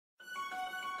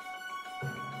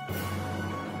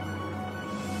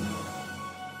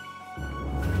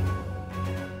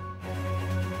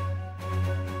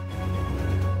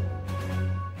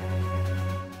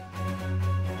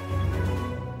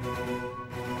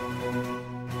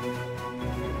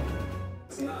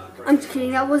I'm just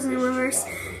kidding, that wasn't in reverse.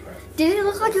 Did it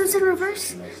look like it was in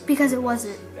reverse? Because it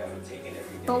wasn't.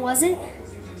 But was it?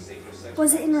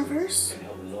 Was it in reverse?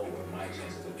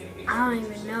 I don't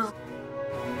even know.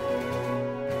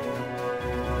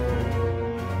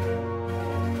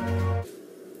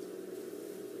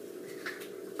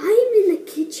 I am in the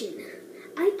kitchen.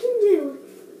 I can do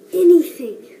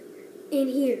anything in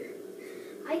here.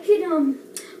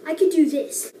 I could do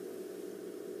this.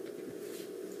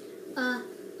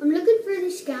 I'm looking for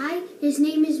this guy. His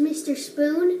name is Mr.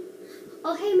 Spoon.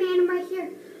 Oh, hey man, I'm right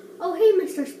here. Oh, hey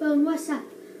Mr. Spoon, what's up?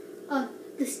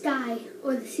 The sky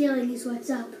or the ceiling is what's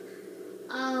up.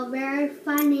 Oh, very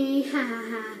funny. Ha ha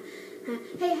ha.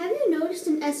 Hey, have you noticed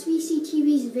in SVC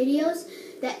TV's videos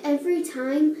that every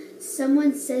time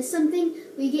someone says something,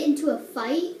 we get into a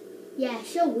fight? Yeah,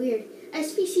 it's so weird.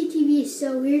 SVC TV is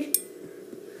so weird.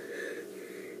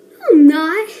 I'm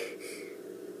not.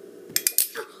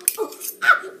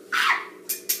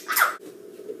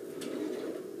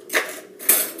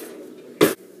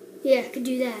 Yeah, I could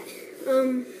do that.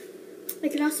 I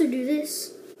could also do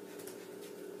this.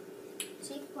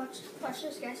 See, watch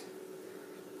this, guys.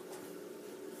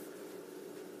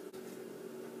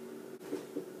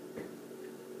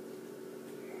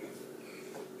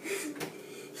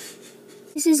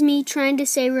 This is me trying to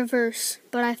say reverse,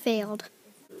 but I failed.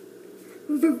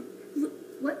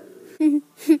 What?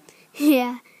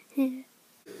 Yeah.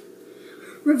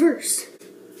 Reverse.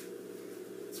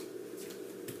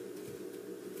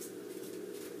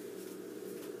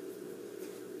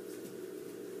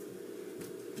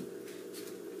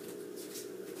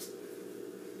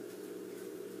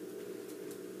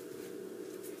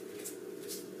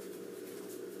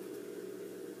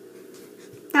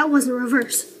 That wasn't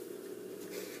reverse.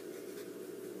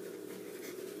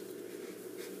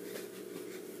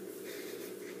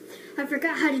 I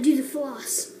forgot how to do the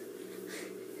floss.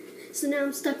 So now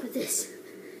I'm stuck with this.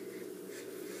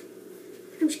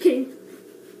 I'm just kidding.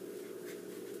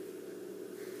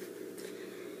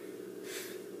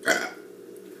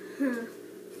 Huh.